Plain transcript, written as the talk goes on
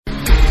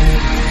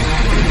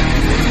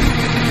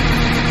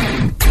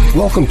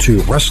Welcome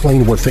to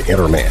Wrestling with the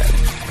Inner Man,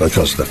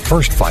 because the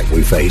first fight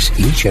we face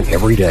each and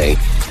every day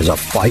is a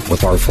fight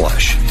with our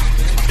flesh.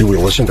 Do we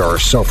listen to our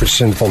selfish,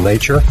 sinful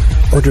nature,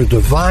 or to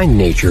divine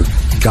nature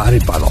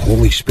guided by the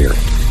Holy Spirit?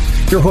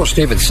 Your host,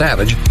 David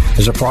Savage,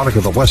 is a product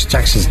of the West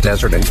Texas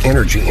desert and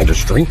energy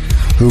industry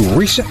who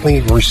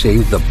recently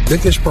received the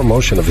biggest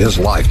promotion of his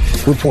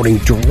life, reporting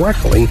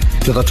directly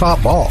to the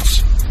top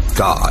boss,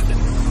 God.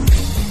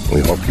 We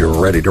hope you're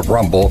ready to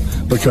rumble,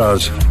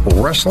 because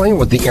Wrestling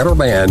with the Inner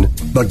Man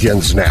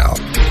begins now.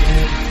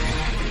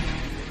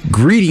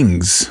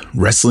 Greetings,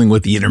 Wrestling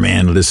with the Inner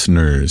Man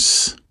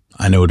listeners.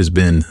 I know it has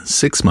been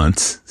 6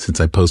 months since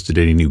I posted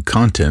any new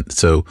content,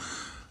 so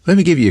let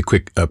me give you a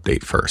quick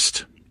update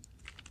first.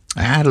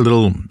 I had a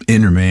little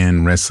Inner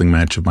Man wrestling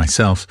match of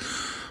myself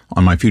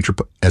on my future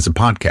as a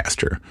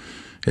podcaster.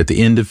 At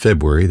the end of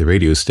February, the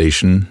radio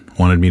station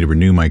wanted me to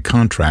renew my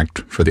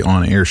contract for the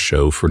on-air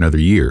show for another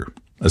year,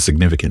 a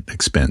significant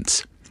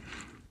expense.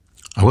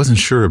 I wasn't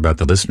sure about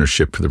the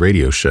listenership for the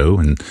radio show,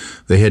 and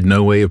they had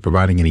no way of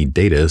providing any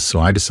data, so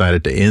I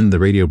decided to end the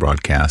radio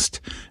broadcast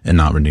and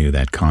not renew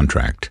that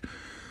contract.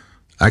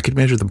 I could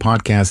measure the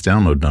podcast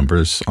download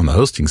numbers on the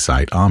hosting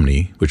site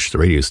Omni, which the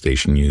radio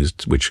station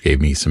used, which gave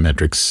me some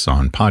metrics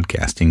on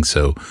podcasting,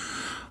 so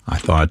I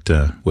thought,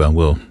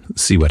 we'll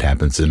see what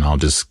happens, and I'll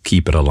just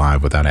keep it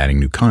alive without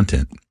adding new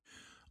content.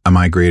 I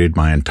migrated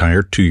my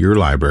entire 2-year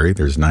library,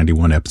 there's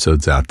 91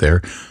 episodes out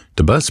there,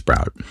 to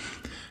Buzzsprout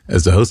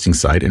as the hosting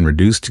site and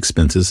reduced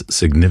expenses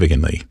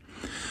significantly.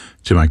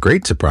 To my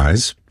great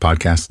surprise,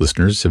 podcast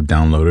listeners have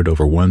downloaded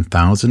over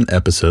 1,000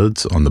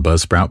 episodes on the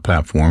Buzzsprout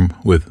platform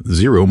with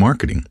zero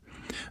marketing.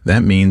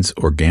 That means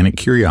organic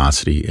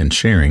curiosity and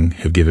sharing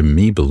have given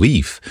me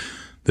belief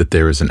that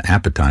there is an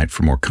appetite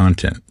for more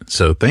content.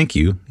 So thank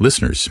you,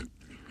 listeners.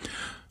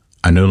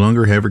 I no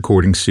longer have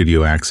recording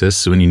studio access,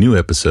 so any new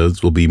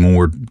episodes will be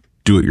more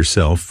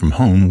do-it-yourself from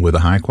home with a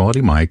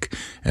high-quality mic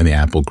and the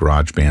Apple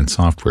GarageBand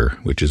software,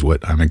 which is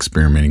what I'm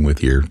experimenting with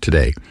here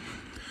today.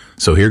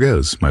 So here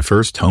goes, my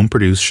first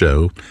home-produced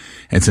show,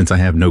 and since I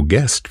have no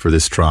guest for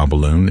this trial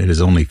balloon, it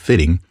is only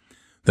fitting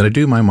that I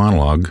do my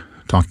monologue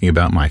talking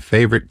about my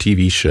favorite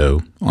TV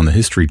show on the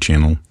History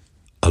Channel,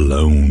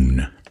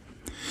 Alone.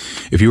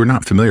 If you are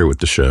not familiar with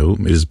the show,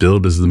 it is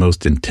billed as the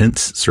most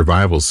intense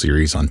survival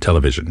series on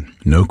television.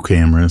 No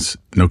cameras,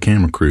 no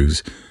camera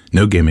crews,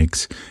 no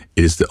gimmicks.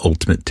 It is the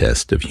ultimate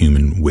test of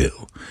human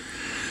will.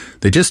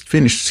 They just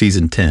finished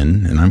season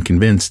 10, and I'm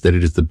convinced that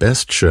it is the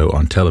best show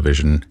on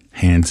television,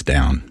 hands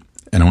down.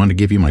 And I want to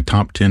give you my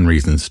top 10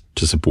 reasons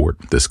to support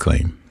this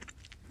claim.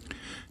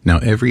 Now,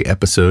 every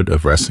episode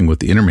of Wrestling with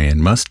the Inner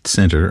Man must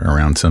center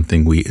around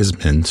something we as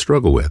men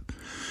struggle with.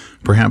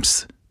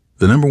 Perhaps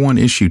the number one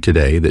issue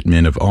today that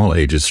men of all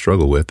ages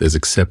struggle with is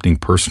accepting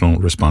personal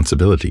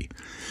responsibility.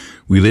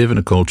 We live in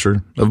a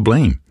culture of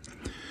blame.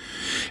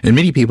 And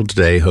many people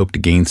today hope to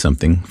gain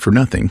something for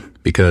nothing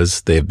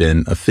because they have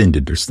been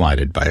offended or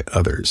slighted by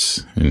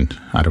others. And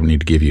I don't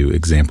need to give you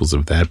examples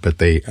of that, but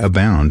they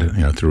abound,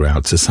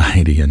 throughout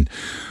society and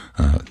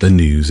the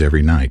news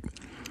every night.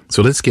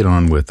 So let's get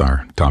on with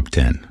our top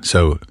 10.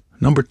 So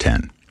number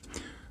 10,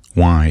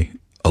 why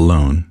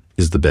Alone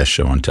is the best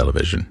show on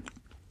television.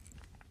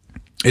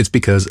 It's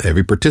because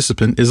every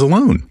participant is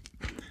alone.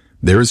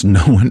 There is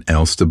no one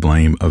else to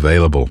blame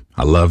available.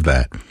 I love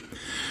that.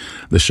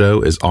 The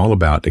show is all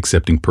about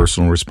accepting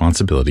personal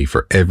responsibility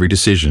for every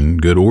decision,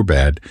 good or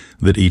bad,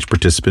 that each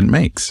participant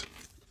makes.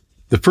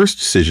 The first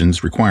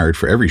decisions required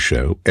for every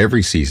show,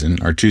 every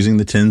season, are choosing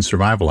the 10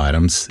 survival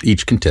items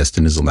each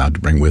contestant is allowed to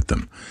bring with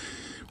them.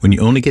 When you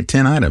only get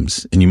 10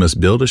 items, and you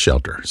must build a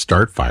shelter,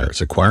 start fires,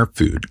 acquire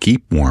food,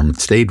 keep warm,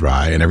 stay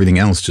dry, and everything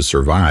else to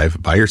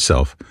survive by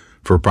yourself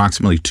for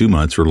approximately 2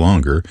 months or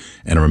longer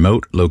in a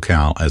remote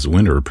locale as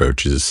winter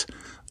approaches,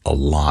 a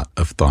lot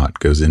of thought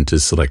goes into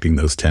selecting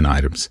those 10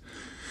 items.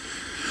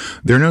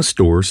 There are no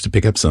stores to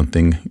pick up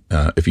something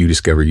if you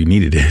discover you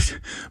needed it,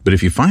 but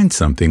if you find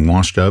something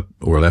washed up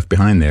or left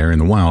behind there in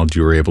the wild,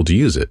 you are able to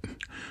use it.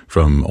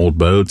 From old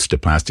boats to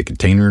plastic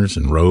containers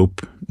and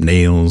rope,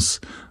 nails,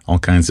 all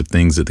kinds of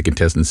things that the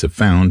contestants have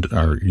found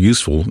are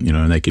useful,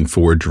 and they can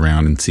forage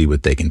around and see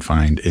what they can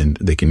find, and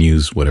they can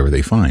use whatever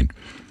they find.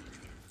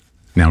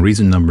 Now,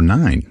 reason number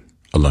 9,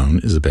 Alone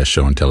is the best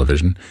show on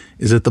television,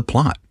 is that the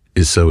plot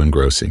is so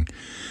engrossing,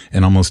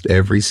 and almost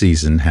every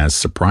season has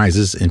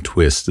surprises and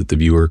twists that the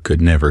viewer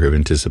could never have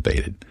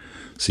anticipated.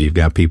 So you've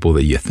got people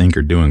that you think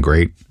are doing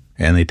great,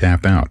 and they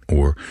tap out,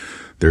 or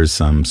there's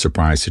some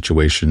surprise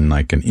situation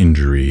like an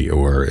injury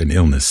or an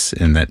illness,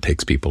 and that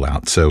takes people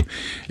out. So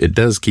it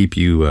does keep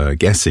you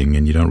guessing,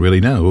 and you don't really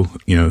know,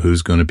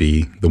 who's going to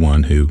be the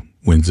one who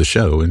wins the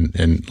show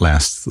and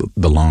lasts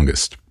the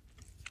longest.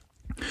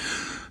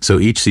 So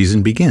each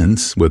season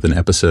begins with an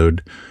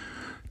episode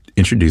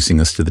introducing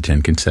us to the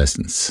 10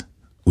 contestants.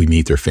 We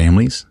meet their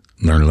families,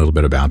 learn a little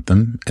bit about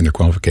them and their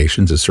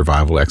qualifications as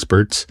survival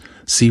experts,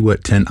 see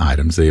what 10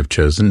 items they have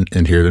chosen,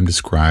 and hear them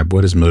describe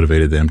what has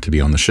motivated them to be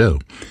on the show.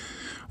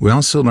 We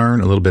also learn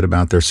a little bit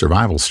about their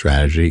survival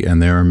strategy,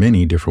 and there are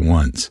many different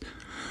ones.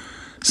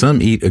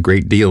 Some eat a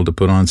great deal to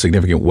put on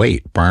significant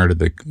weight prior to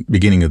the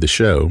beginning of the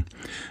show,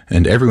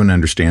 and everyone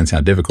understands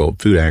how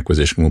difficult food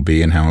acquisition will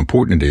be and how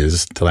important it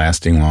is to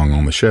lasting long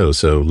on the show.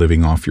 So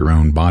living off your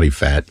own body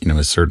fat,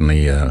 is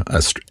certainly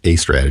a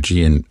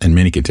strategy, and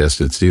many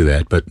contestants do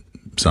that, but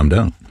some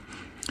don't.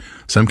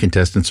 Some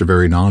contestants are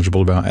very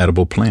knowledgeable about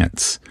edible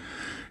plants.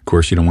 Of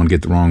course, you don't want to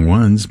get the wrong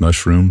ones,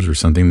 mushrooms or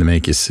something to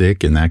make you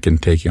sick, and that can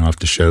take you off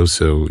the show,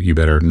 so you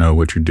better know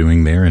what you're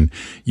doing there. And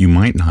you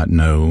might not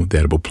know the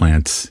edible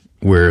plants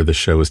where the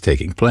show is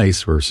taking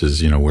place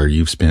versus, where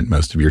you've spent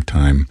most of your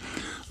time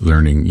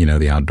learning,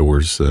 the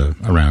outdoors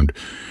around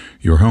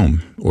your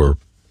home or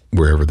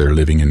wherever they're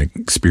living and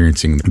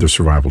experiencing their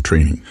survival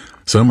training.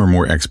 Some are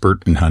more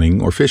expert in hunting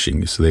or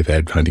fishing, so they've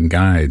had hunting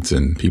guides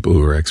and people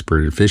who are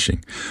expert at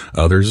fishing.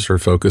 Others are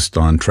focused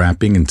on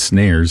trapping and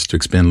snares to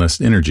expend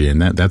less energy,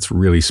 and that's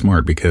really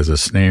smart because a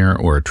snare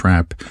or a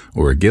trap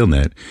or a gill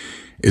net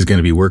is going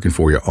to be working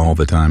for you all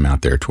the time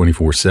out there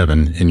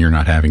 24/7, and you're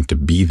not having to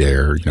be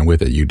there,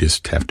 with it. You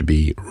just have to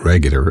be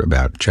regular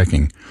about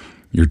checking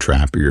your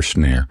trap or your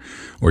snare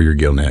or your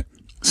gill net.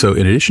 So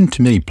in addition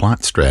to many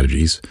plot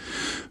strategies,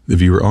 the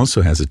viewer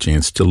also has a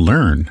chance to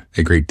learn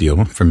a great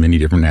deal from many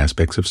different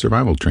aspects of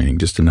survival training.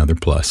 Just another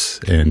plus,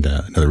 and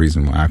another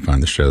reason why I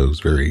find the shows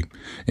very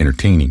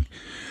entertaining.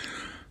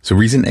 So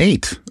reason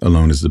 8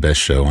 alone is the best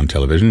show on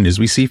television is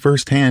we see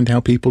firsthand how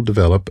people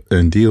develop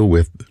and deal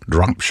with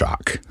drop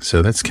shock.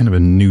 So that's kind of a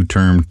new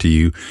term to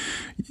you.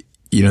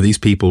 These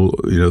people,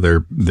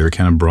 they're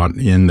kind of brought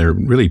in, they're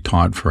really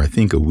taught for, I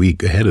think, a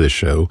week ahead of the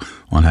show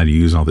on how to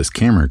use all this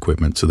camera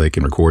equipment so they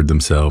can record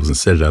themselves and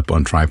set it up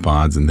on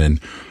tripods. And then,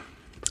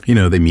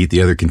 they meet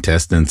the other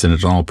contestants and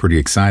it's all pretty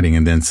exciting.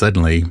 And then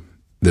suddenly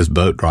this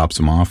boat drops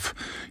them off.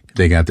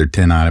 They got their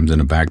 10 items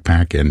in a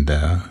backpack and,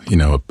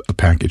 a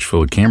package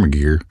full of camera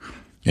gear,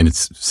 and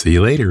it's see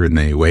you later, and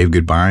they wave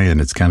goodbye,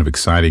 and it's kind of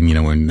exciting,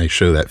 when they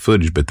show that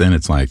footage, but then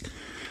it's like,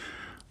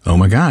 oh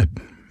my God,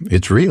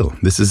 it's real.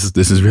 This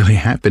is really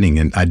happening,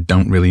 and I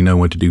don't really know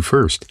what to do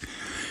first,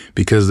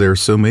 because there are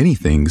so many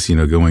things,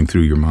 going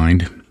through your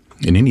mind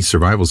in any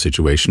survival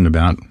situation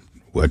about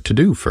what to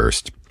do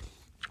first.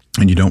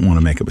 And you don't want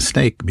to make a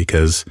mistake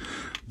because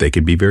they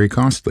could be very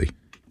costly.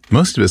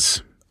 Most of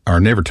us are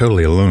never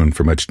totally alone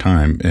for much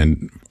time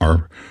and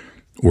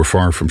we're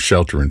far from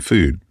shelter and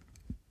food.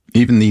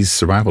 Even these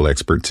survival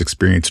experts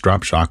experience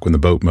drop shock when the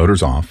boat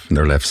motors off and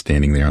they're left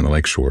standing there on the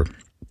lakeshore.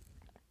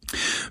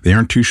 They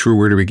aren't too sure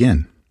where to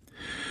begin.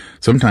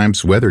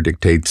 Sometimes weather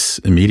dictates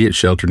immediate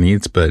shelter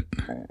needs, but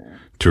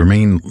to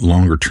remain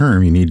longer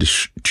term, you need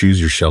to choose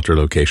your shelter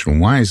location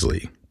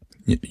wisely.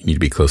 You need to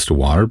be close to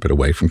water, but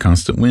away from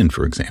constant wind,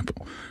 for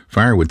example.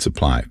 Firewood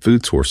supply,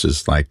 food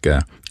sources like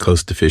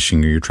close to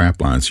fishing or your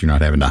trap lines, so you're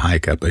not having to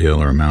hike up a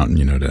hill or a mountain,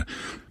 to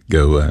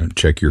go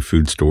check your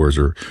food stores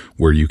or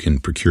where you can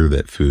procure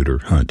that food or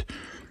hunt.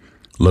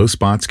 Low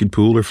spots could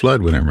pool or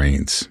flood when it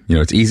rains.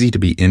 It's easy to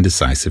be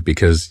indecisive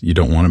because you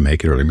don't want to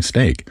make an early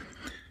mistake.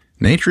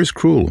 Nature is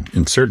cruel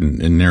and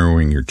certain in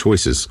narrowing your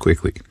choices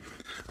quickly.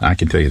 I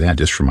can tell you that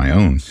just from my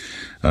own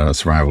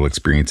survival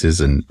experiences.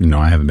 And,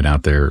 I haven't been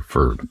out there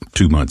for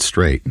 2 months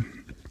straight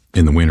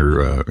in the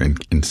winter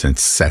and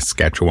since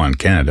Saskatchewan,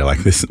 Canada,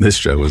 like this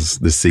show was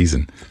this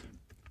season.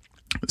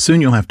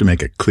 Soon you'll have to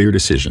make a clear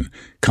decision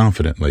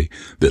confidently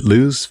that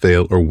lose,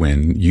 fail, or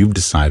win, you've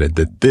decided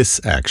that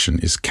this action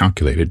is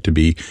calculated to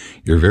be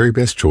your very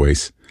best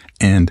choice,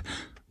 and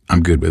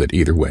I'm good with it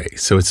either way.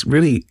 So it's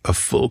really a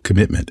full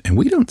commitment, and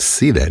we don't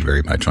see that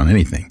very much on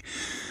anything.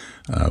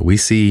 We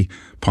see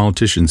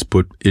politicians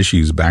put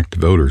issues back to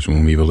voters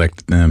when we've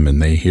elected them,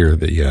 and they hear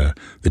the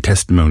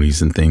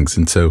testimonies and things.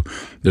 And so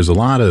there's a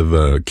lot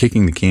of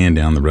kicking the can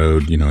down the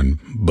road, and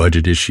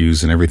budget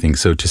issues and everything.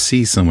 So to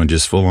see someone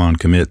just full on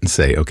commit and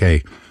say,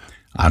 okay,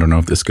 I don't know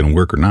if this is going to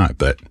work or not,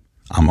 but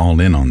I'm all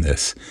in on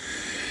this.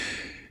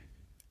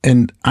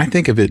 And I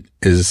think of it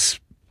as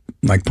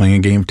like playing a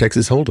game of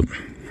Texas Hold'em.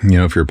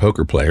 If you're a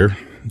poker player,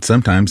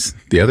 sometimes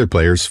the other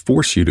players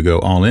force you to go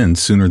all in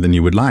sooner than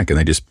you would like, and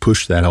they just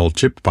push that whole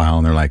chip pile,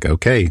 and they're like,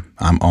 okay,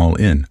 I'm all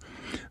in.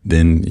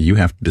 Then you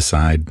have to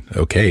decide,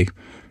 okay,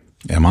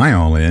 am I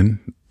all in?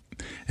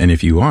 And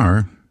if you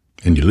are,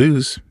 and you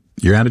lose,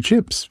 you're out of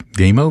chips.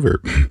 Game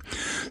over.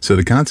 So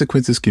the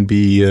consequences can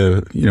be,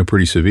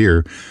 pretty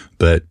severe,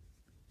 but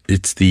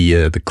it's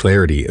the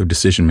clarity of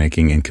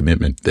decision-making and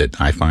commitment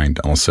that I find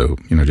also,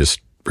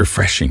 just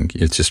refreshing.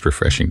 It's just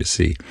refreshing to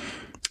see.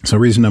 So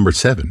reason number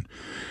 7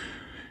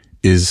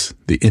 is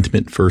the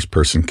intimate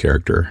first-person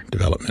character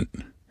development.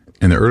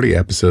 In the early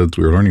episodes,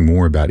 we were learning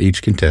more about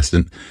each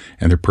contestant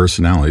and their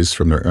personalities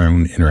from their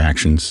own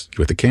interactions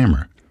with the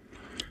camera.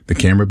 The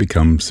camera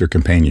becomes their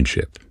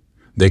companionship.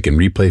 They can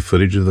replay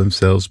footage of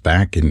themselves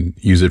back and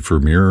use it for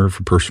mirror,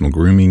 for personal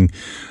grooming.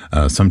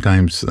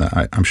 Sometimes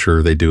I'm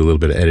sure they do a little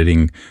bit of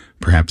editing,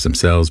 perhaps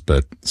themselves,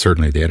 but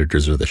certainly the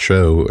editors of the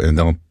show, and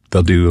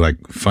they'll do like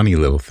funny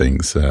little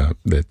things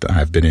that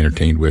I've been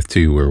entertained with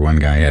too, where one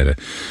guy had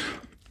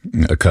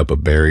a cup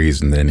of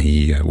berries and then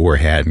he wore a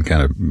hat and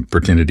kind of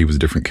pretended he was a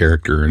different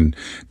character and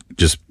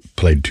just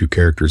played two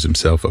characters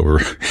himself over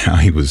how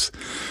he was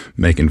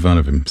making fun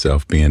of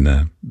himself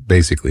being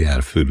basically out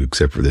of food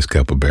except for this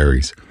cup of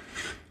berries.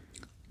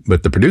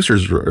 But the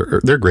producers,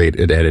 they're great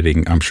at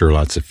editing, I'm sure,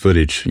 lots of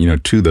footage,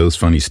 to those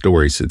funny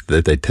stories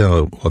that they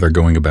tell while they're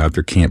going about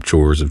their camp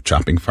chores of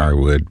chopping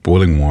firewood,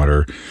 boiling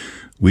water,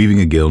 weaving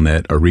a gill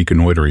net, or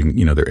reconnoitering,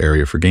 their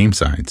area for game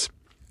signs.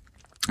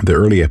 The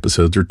early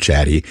episodes are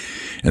chatty,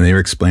 and they are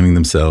explaining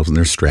themselves and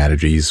their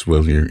strategies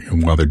while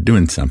they're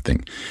doing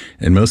something.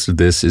 And most of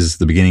this is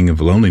the beginning of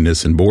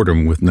loneliness and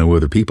boredom with no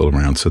other people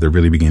around. So they're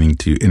really beginning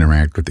to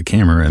interact with the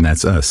camera, and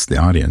that's us, the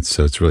audience.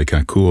 So it's really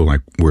kind of cool,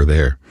 like we're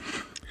there.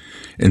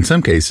 In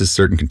some cases,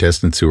 certain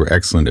contestants who are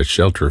excellent at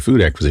shelter or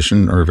food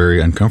acquisition are very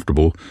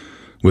uncomfortable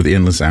with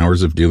endless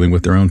hours of dealing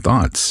with their own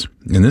thoughts.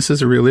 And this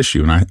is a real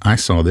issue. And I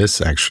saw this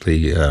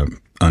actually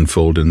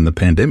unfold in the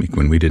pandemic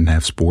when we didn't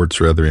have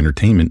sports or other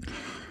entertainment.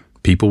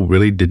 People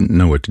really didn't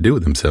know what to do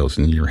with themselves.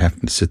 And you're having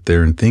to sit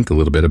there and think a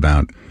little bit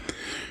about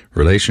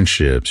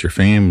relationships, your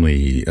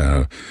family,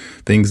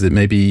 things that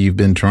maybe you've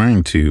been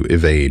trying to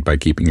evade by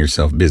keeping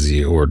yourself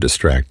busy or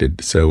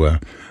distracted. So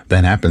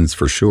that happens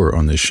for sure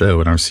on this show.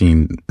 And I've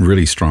seen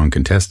really strong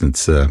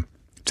contestants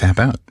tap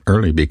out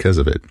early because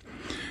of it.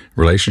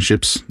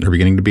 Relationships are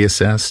beginning to be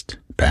assessed.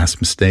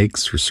 Past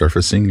mistakes are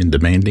surfacing and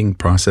demanding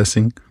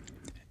processing.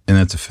 And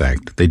that's a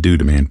fact. They do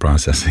demand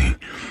processing.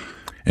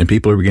 And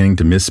people are beginning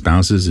to miss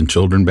spouses and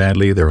children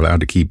badly. They're allowed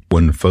to keep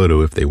one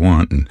photo if they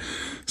want. And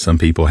some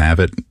people have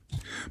it.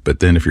 But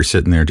then if you're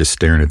sitting there just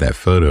staring at that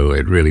photo,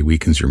 it really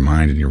weakens your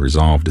mind and your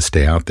resolve to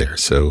stay out there.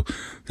 So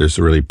there's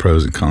really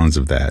pros and cons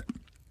of that.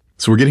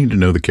 So we're getting to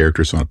know the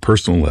characters on a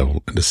personal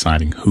level and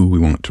deciding who we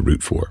want to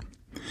root for.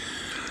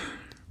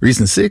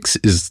 Reason 6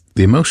 is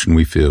the emotion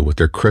we feel with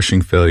their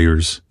crushing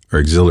failures or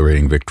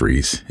exhilarating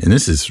victories. And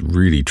this is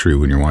really true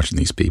when you're watching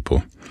these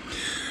people.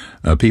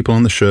 People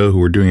on the show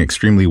who are doing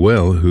extremely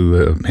well,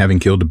 who, having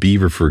killed a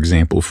beaver, for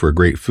example, for a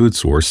great food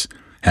source,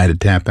 had to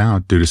tap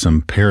out due to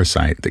some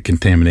parasite that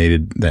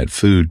contaminated that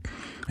food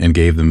and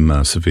gave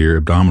them severe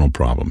abdominal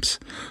problems.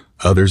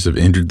 Others have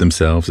injured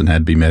themselves and had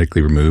to be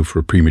medically removed for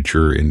a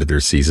premature end of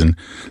their season.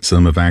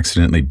 Some have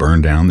accidentally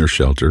burned down their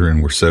shelter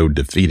and were so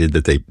defeated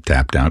that they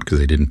tapped out because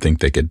they didn't think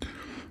they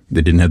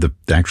didn't have the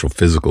actual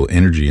physical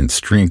energy and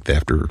strength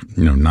after,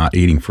 not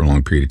eating for a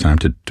long period of time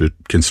to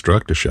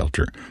construct a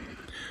shelter.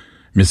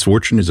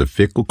 Misfortune is a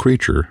fickle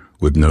creature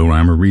with no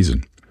rhyme or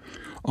reason.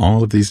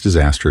 All of these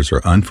disasters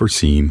are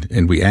unforeseen,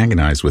 and we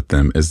agonize with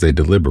them as they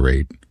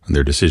deliberate on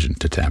their decision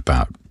to tap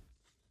out.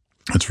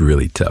 It's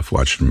really tough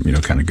watching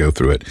them, kind of go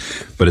through it,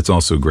 but it's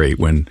also great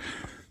when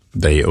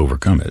they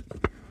overcome it.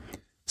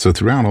 So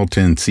throughout all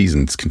 10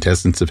 seasons,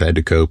 contestants have had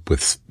to cope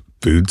with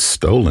food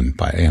stolen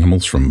by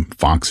animals, from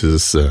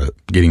foxes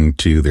getting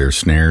to their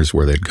snares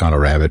where they'd caught a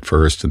rabbit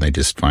first and they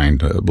just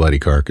find a bloody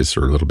carcass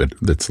or a little bit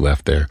that's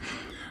left there.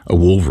 A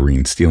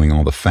wolverine stealing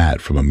all the fat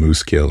from a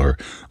moose kill, or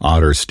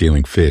otters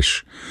stealing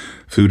fish.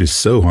 Food is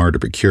so hard to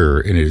procure,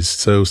 and it is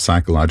so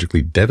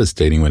psychologically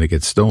devastating when it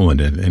gets stolen.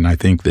 And I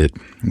think that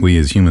we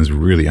as humans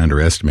really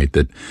underestimate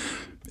that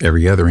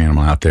every other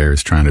animal out there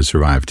is trying to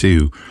survive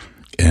too,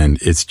 and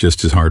it's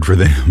just as hard for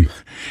them.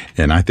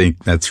 And I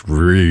think that's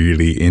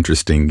really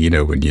interesting,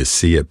 when you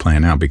see it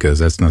playing out, because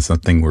that's not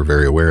something we're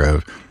very aware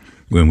of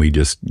when we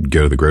just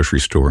go to the grocery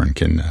store and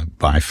can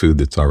buy food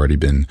that's already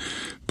been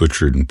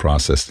butchered and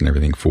processed and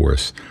everything for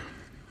us.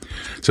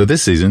 So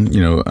this season,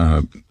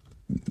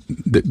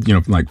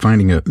 like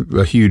finding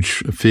a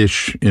huge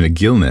fish in a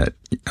gill net,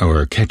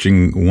 or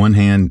catching one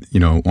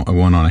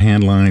on a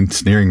hand line,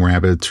 snaring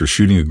rabbits, or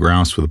shooting a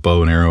grouse with a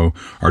bow and arrow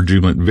are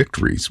jubilant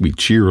victories. We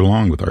cheer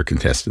along with our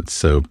contestants.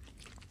 So,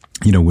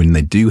 when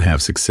they do have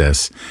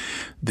success,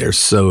 they're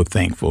so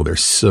thankful, they're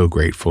so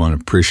grateful and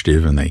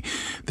appreciative, and they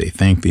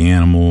thank the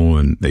animal,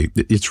 and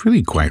it's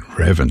really quite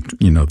reverent.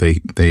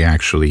 They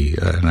actually,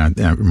 and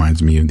that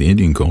reminds me of the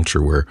Indian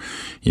culture where,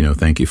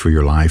 thank you for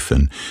your life,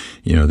 and,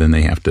 then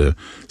they have to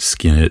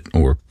skin it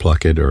or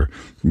pluck it or,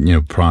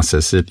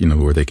 process it,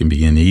 where they can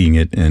begin eating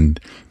it, and,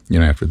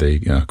 after they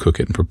cook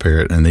it and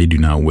prepare it, and they do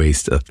not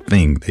waste a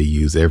thing. They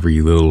use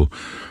every little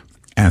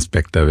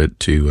aspect of it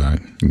to,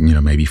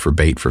 maybe for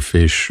bait for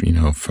fish,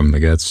 from the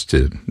guts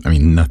to,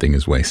 nothing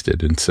is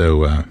wasted. And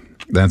so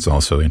that's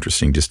also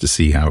interesting, just to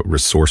see how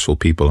resourceful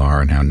people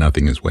are and how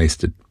nothing is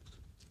wasted.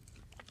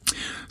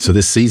 So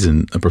this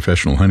season, a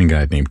professional hunting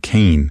guide named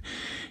Kane,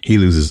 he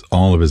loses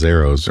all of his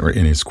arrows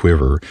in his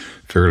quiver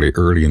fairly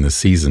early in the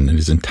season, and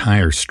his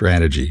entire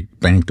strategy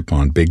banked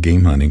upon big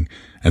game hunting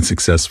and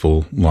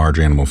successful large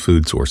animal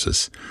food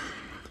sources.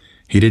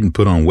 He didn't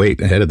put on weight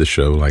ahead of the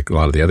show like a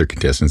lot of the other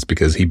contestants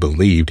because he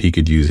believed he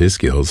could use his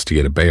skills to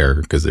get a bear,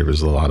 because there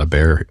was a lot of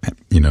bear,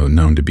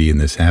 known to be in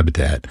this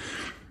habitat.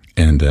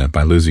 And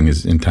by losing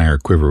his entire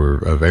quiver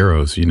of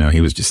arrows,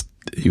 he was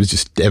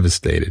just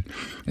devastated.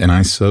 And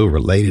I so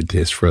related to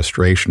his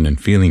frustration and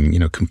feeling,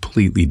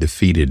 completely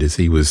defeated as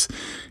he was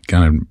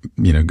kind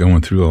of, going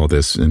through all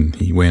this. And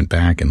he went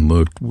back and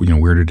looked,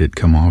 where did it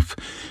come off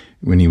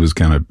when he was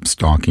kind of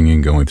stalking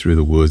and going through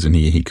the woods, and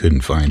he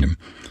couldn't find him.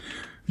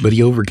 But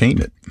he overcame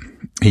it.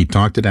 He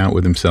talked it out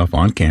with himself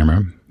on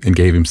camera and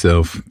gave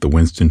himself the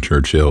Winston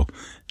Churchill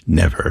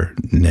never,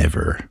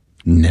 never,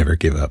 never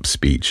give up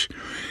speech.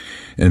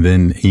 And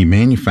then he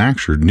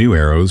manufactured new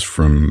arrows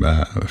from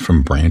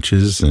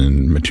branches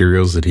and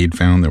materials that he'd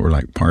found that were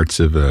like parts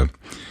of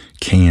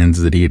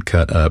cans that he had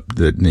cut up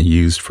that he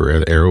used for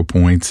arrow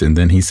points. And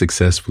then he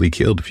successfully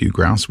killed a few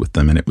grouse with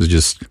them. And it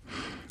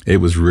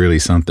was really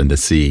something to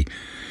see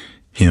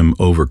him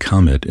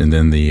overcome it. And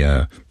then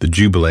the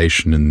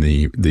jubilation and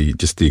the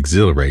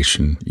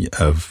exhilaration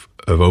of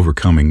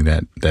overcoming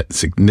that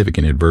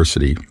significant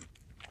adversity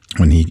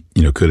when he,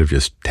 could have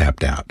just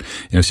tapped out.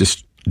 It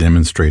just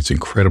demonstrates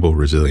incredible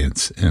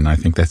resilience. And I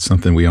think that's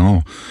something we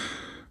all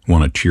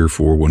want to cheer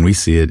for when we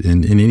see it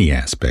in any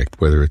aspect,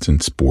 whether it's in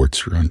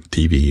sports or on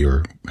TV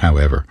or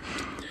however.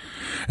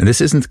 And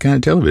this isn't the kind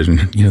of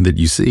television, that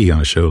you see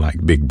on a show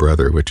like Big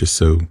Brother, which is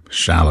so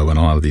shallow, and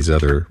a lot of these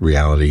other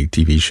reality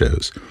TV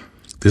shows.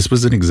 This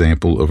was an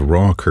example of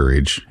raw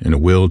courage and a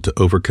will to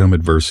overcome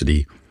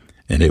adversity,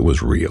 and it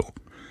was real.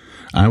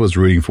 I was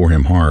rooting for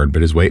him hard,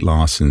 but his weight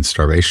loss and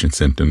starvation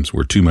symptoms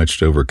were too much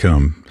to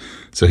overcome,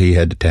 so he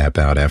had to tap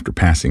out after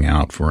passing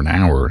out for an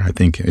hour. I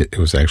think it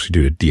was actually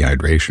due to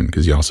dehydration,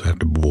 because you also have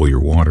to boil your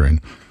water. And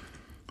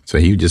so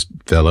he just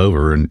fell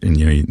over, and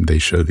they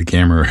showed the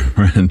camera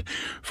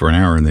for an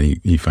hour, and then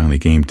he finally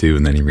came to,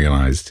 and then he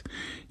realized,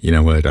 you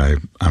know what,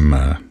 I'm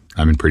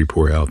in pretty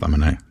poor health. I'm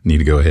going to need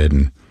to go ahead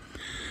and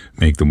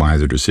make the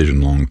wiser decision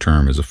long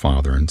term as a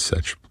father and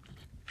such.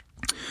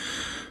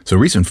 So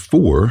reason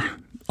 4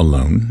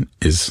 alone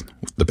is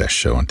the best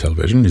show on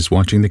television, is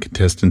watching the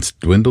contestants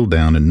dwindle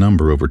down in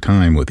number over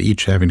time, with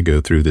each having to go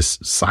through this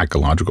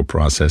psychological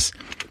process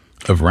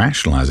of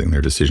rationalizing their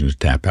decision to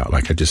tap out,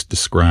 like I just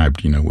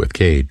described, with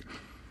Cade.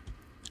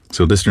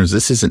 So listeners,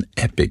 this is an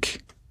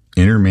epic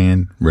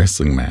interman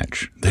wrestling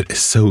match that is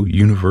so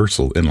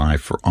universal in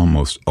life for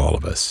almost all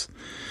of us.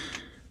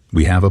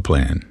 We have a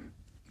plan.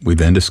 We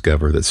then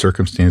discover that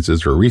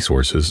circumstances or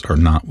resources are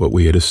not what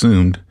we had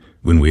assumed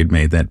when we had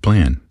made that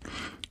plan.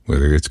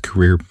 Whether it's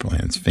career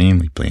plans,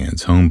 family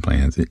plans, home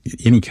plans,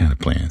 any kind of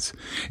plans.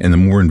 And the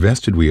more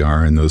invested we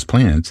are in those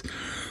plans,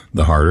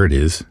 the harder it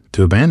is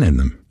to abandon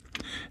them.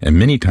 And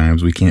many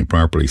times we can't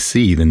properly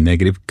see the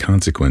negative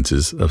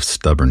consequences of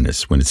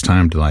stubbornness when it's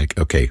time to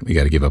okay, we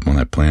got to give up on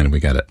that plan and we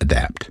got to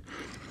adapt.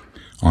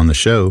 On the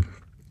show,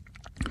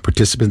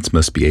 participants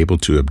must be able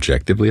to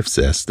objectively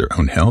assess their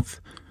own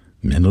health,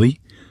 mentally,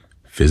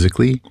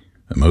 physically,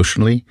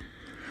 emotionally.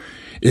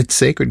 It's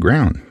sacred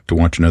ground to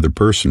watch another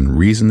person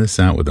reason this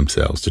out with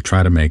themselves to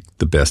try to make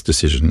the best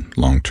decision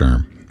long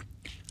term.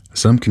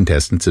 Some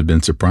contestants have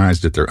been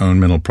surprised at their own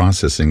mental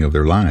processing of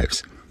their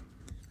lives,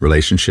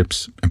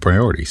 relationships, and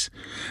priorities.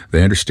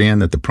 They understand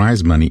that the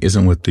prize money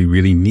isn't what they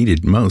really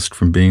needed most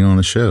from being on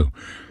the show.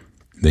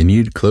 They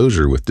needed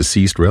closure with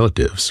deceased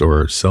relatives,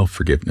 or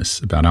self-forgiveness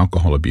about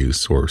alcohol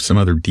abuse, or some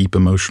other deep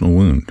emotional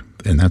wound.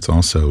 And that's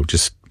also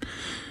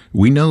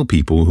we know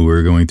people who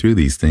are going through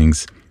these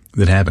things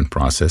that haven't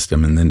processed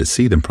them, and then to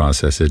see them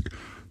process it,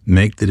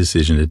 make the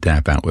decision to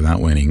tap out without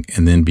winning,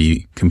 and then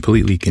be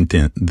completely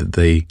content that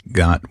they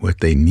got what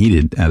they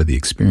needed out of the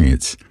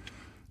experience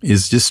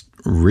is just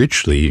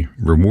richly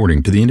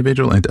rewarding to the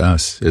individual and to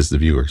us as the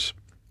viewers.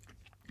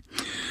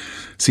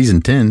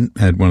 Season 10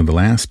 had one of the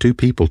last 2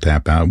 people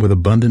tap out with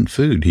abundant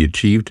food. He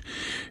achieved,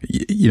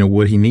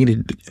 what he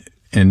needed.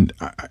 And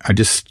I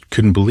just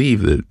couldn't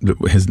believe that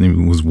his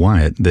name was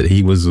Wyatt, that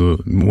he was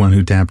the one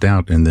who tapped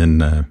out and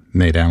then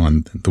made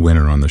Alan the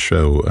winner on the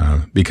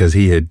show because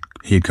he had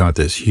caught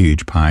this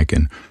huge pike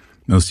and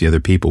most of the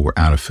other people were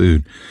out of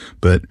food.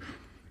 But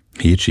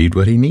he achieved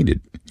what he needed.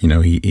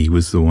 He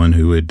was the one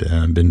who had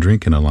been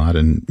drinking a lot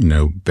and,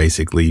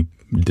 basically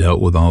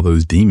dealt with all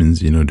those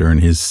demons, during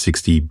his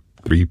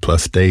 63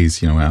 plus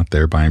days, out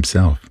there by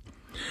himself.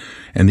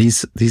 And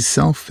these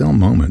self-film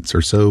moments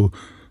are so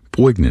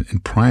poignant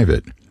and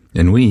private,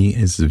 and we,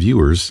 as the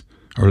viewers,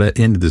 are let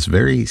into this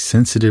very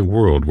sensitive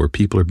world where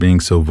people are being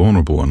so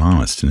vulnerable and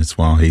honest, and it's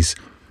while he's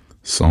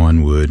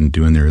sawing wood and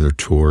doing their other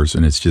chores,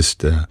 and it's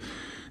just,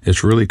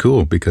 it's really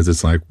cool because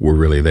it's like we're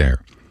really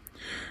there.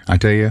 I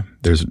tell you,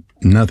 there's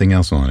nothing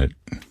else on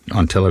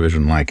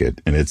television like it,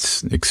 and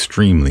it's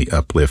extremely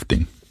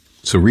uplifting.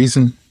 So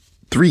reason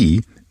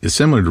 3 is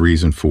similar to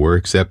reason 4,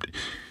 except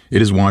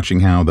it is watching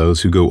how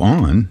those who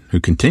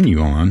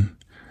continue on,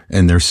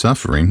 and they're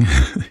suffering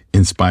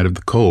in spite of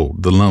the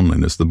cold, the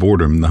loneliness, the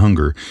boredom, the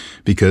hunger,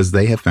 because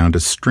they have found a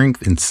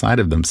strength inside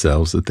of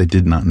themselves that they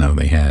did not know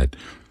they had.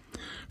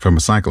 From a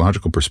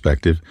psychological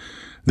perspective,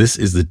 this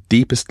is the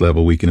deepest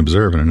level we can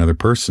observe in another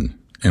person,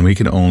 and we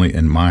can only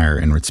admire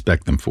and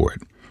respect them for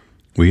it.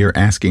 We are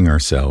asking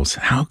ourselves,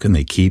 how can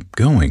they keep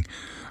going?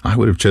 I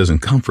would have chosen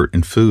comfort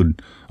and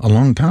food a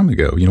long time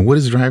ago. What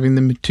is driving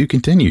them to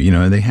continue?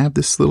 They have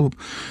this little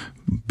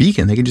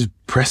beacon. They can just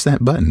press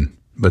that button,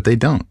 but they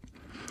don't.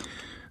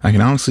 I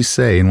can honestly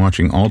say, in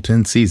watching all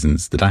 10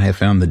 seasons, that I have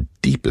found the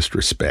deepest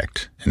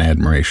respect and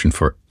admiration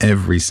for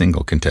every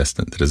single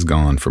contestant that has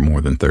gone for more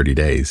than 30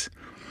 days.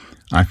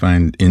 I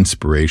find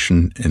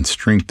inspiration and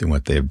strength in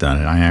what they've done,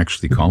 and I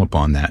actually call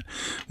upon that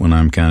when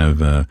I'm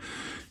kind of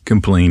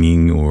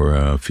complaining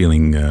or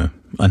feeling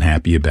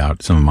unhappy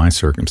about some of my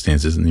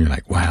circumstances. And you're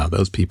like, wow,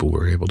 those people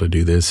were able to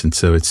do this. And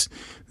so it's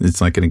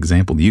like an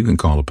example you can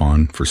call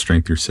upon for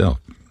strength yourself.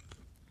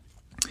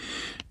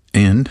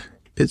 And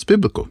it's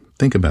biblical.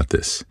 Think about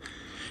this.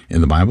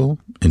 In the Bible,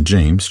 in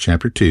James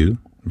chapter 2,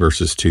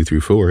 verses 2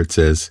 through 4, it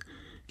says,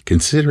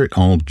 "Consider it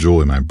all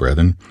joy, my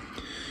brethren,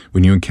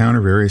 when you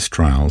encounter various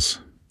trials,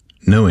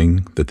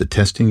 knowing that the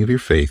testing of your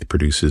faith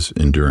produces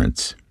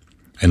endurance.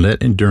 And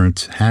let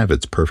endurance have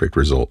its perfect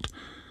result,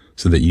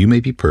 so that you may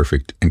be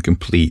perfect and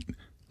complete,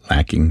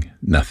 lacking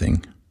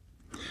nothing."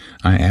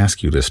 I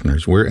ask you,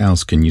 listeners, where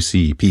else can you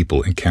see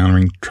people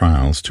encountering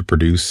trials to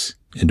produce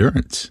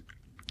endurance?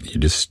 You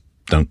just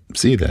don't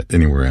see that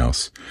anywhere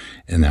else.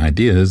 And the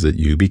idea is that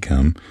you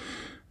become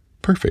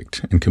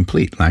perfect and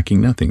complete,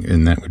 lacking nothing.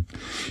 And that would,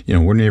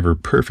 we're never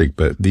perfect,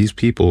 but these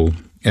people,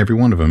 every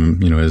one of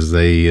them, as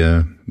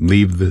they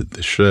leave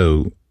the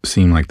show,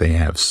 seem like they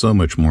have so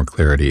much more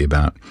clarity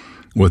about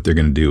what they're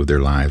going to do with their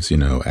lives,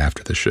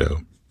 after the show.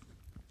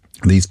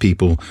 These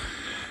people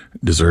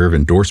deserve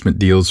endorsement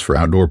deals for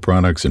outdoor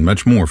products and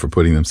much more for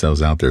putting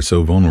themselves out there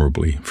so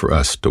vulnerably for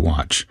us to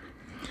watch.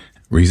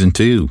 Reason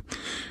 2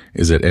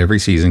 is that every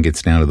season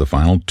gets down to the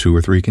final 2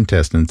 or 3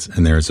 contestants,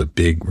 and there's a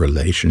big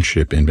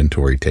relationship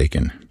inventory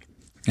taken.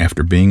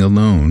 After being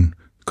alone,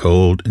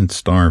 cold and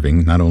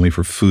starving, not only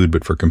for food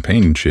but for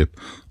companionship,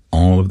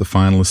 all of the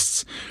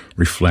finalists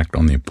reflect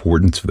on the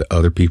importance of the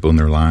other people in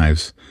their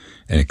lives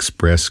and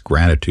express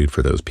gratitude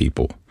for those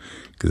people,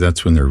 because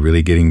that's when they're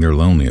really getting their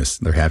loneliness.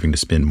 They're having to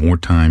spend more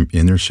time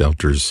in their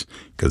shelters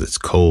because it's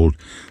cold.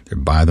 They're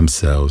by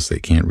themselves. They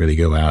can't really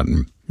go out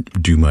and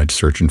do much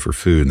searching for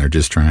food, and they're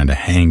just trying to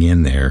hang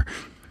in there,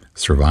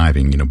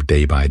 surviving,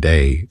 day by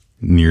day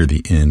near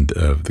the end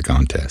of the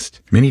contest.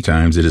 Many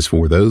times it is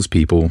for those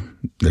people,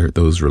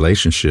 those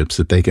relationships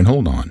that they can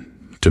hold on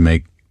to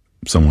make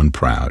someone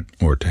proud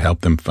or to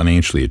help them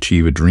financially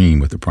achieve a dream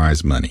with the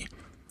prize money.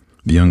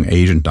 The young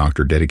Asian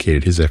doctor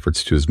dedicated his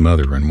efforts to his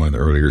mother in one of the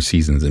earlier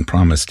seasons and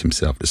promised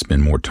himself to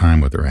spend more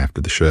time with her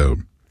after the show.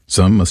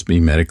 Some must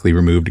be medically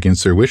removed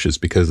against their wishes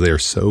because they are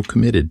so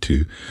committed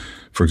to,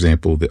 for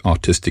example, the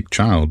autistic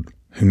child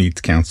who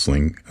needs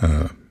counseling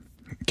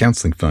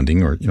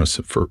funding or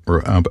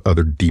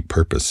other deep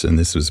purpose. And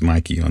this was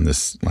Mikey on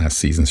this last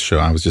season's show.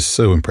 I was just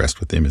so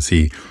impressed with him as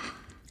he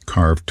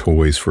carved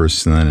toys for his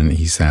son, and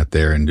he sat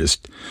there and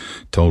just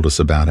told us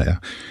about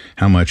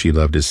how much he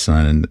loved his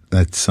son, and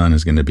that son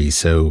is going to be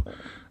so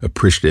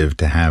appreciative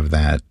to have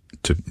that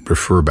to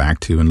refer back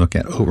to and look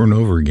at over and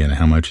over again,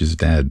 how much his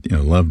dad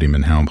loved him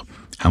and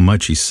how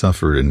much he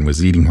suffered and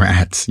was eating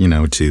rats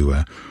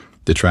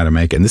to try to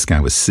make it. And this guy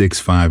was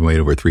 6'5", weighed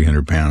over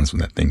 300 pounds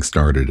when that thing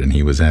started, and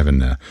he was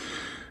having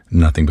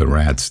nothing but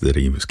rats that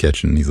he was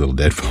catching, these little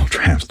deadfall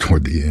traps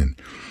toward the end.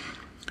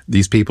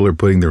 These people are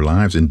putting their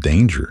lives in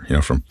danger,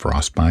 from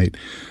frostbite,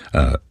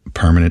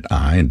 permanent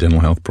eye and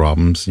dental health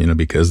problems,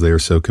 because they are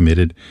so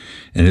committed.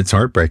 And it's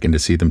heartbreaking to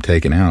see them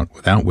taken out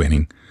without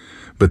winning.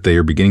 But they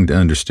are beginning to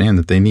understand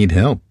that they need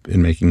help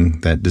in making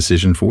that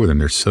decision for them.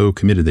 They're so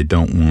committed, they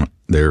don't want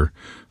their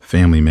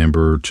family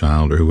member,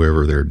 child, or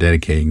whoever they're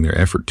dedicating their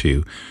effort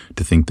to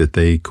think that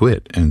they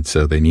quit. And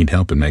so they need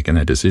help in making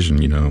that decision,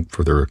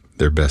 for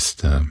their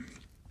best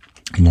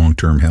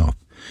long-term health.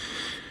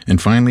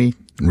 And finally,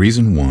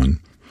 reason 1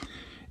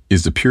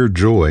 is the pure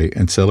joy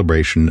and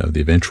celebration of the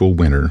eventual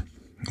winner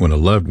when a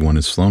loved one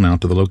is flown out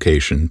to the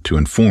location to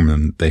inform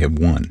them they have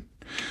won.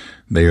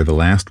 They are the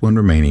last one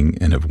remaining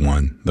and have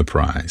won the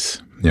prize.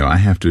 I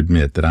have to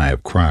admit that I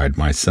have cried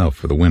myself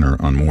for the winner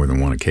on more than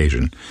one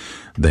occasion.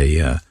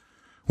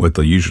 What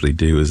they'll usually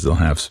do is they'll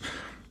have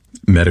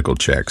medical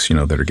checks,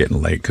 that are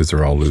getting late because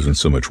they're all losing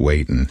so much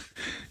weight,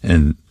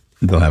 and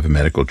they'll have a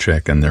medical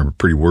check, and they're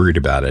pretty worried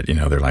about it.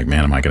 They're like,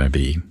 man, am I going to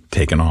be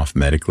taken off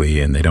medically?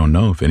 And they don't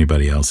know if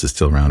anybody else is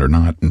still around or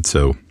not. And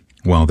so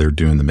while they're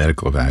doing the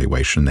medical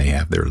evaluation, they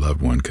have their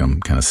loved one come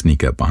kind of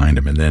sneak up behind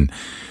them. And then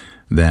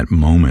that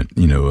moment,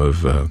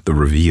 of the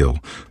reveal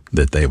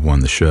that they've won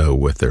the show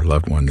with their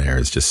loved one there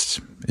is just,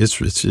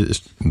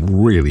 it's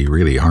really,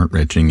 really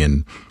heart-wrenching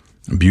and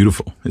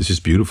beautiful. It's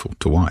just beautiful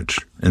to watch.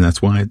 And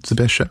that's why it's the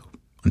best show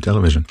on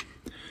television.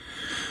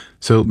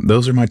 So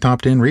those are my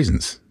top 10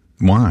 reasons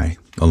why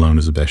Alone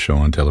is the best show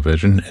on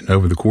television. And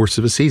over the course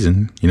of a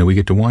season, we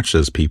get to watch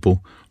those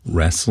people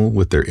wrestle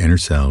with their inner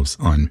selves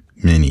on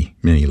many,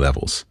 many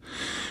levels.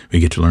 We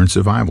get to learn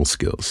survival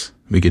skills.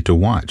 We get to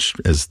watch,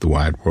 as the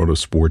wide world of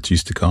sports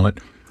used to call it,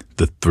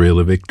 the thrill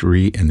of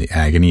victory and the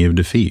agony of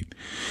defeat.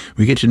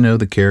 We get to know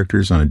the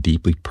characters on a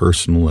deeply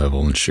personal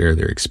level and share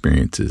their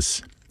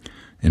experiences.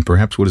 And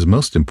perhaps what is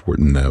most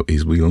important, though,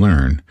 is we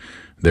learn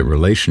that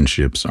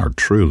relationships are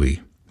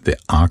truly the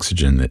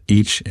oxygen that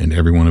each and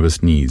every one of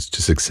us needs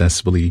to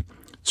successfully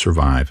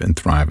survive and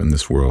thrive in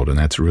this world. And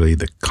that's really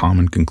the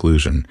common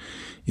conclusion,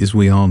 is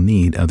we all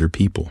need other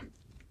people.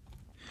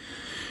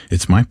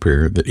 It's my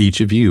prayer that each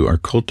of you are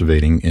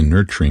cultivating and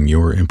nurturing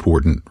your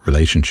important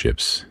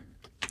relationships.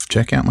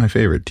 check out my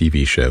favorite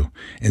TV show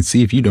and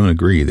see if you don't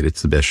agree that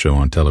it's the best show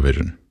on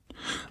television.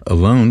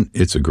 Alone,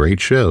 it's a great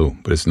show,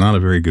 but it's not a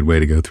very good way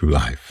to go through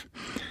life.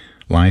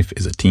 Life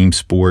is a team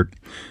sport.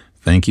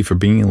 Thank you for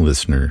being a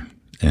listener.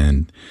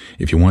 And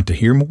if you want to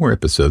hear more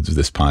episodes of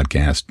this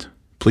podcast,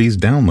 please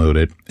download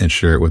it and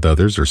share it with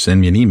others, or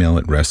send me an email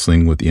at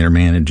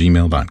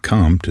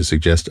wrestlingwiththeinnerman@gmail.com to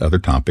suggest other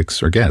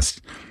topics or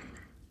guests,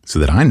 so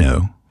that I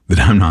know that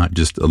I'm not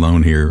just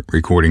alone here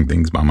recording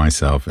things by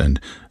myself and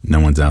no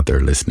one's out there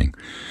listening.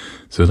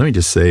 So let me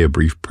just say a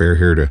brief prayer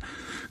here to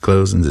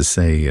close and just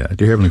say,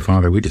 Dear Heavenly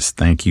Father, we just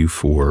thank you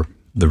for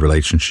the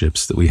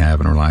relationships that we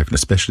have in our life, and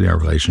especially our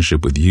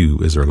relationship with you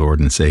as our Lord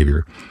and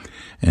Savior.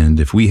 And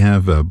if we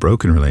have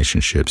broken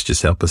relationships,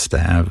 just help us to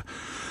have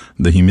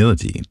the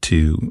humility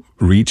to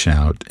reach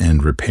out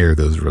and repair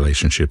those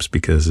relationships,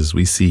 because as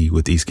we see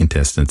with these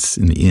contestants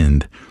in the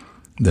end,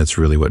 that's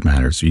really what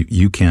matters.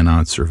 You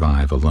cannot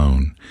survive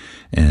alone,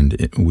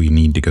 and we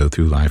need to go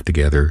through life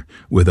together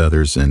with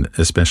others, and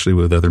especially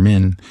with other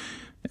men,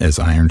 as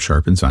iron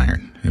sharpens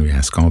iron. And we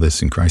ask all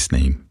this in Christ's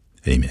name.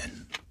 Amen.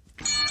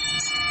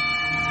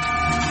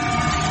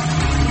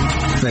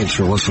 Thanks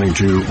for listening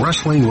to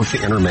Wrestling with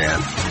the Inner Man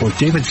with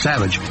David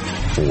Savage.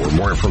 For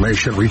more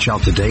information, reach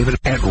out to David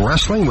at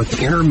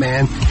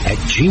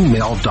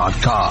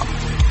wrestlingwiththeinnerman@gmail.com.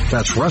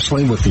 That's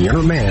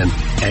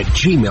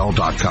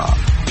wrestlingwiththeinnerman@gmail.com.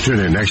 Tune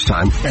in next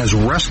time as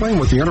Wrestling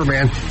with the Inner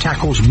Man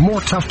tackles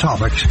more tough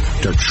topics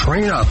to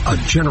train up a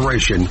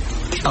generation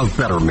of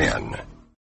better men.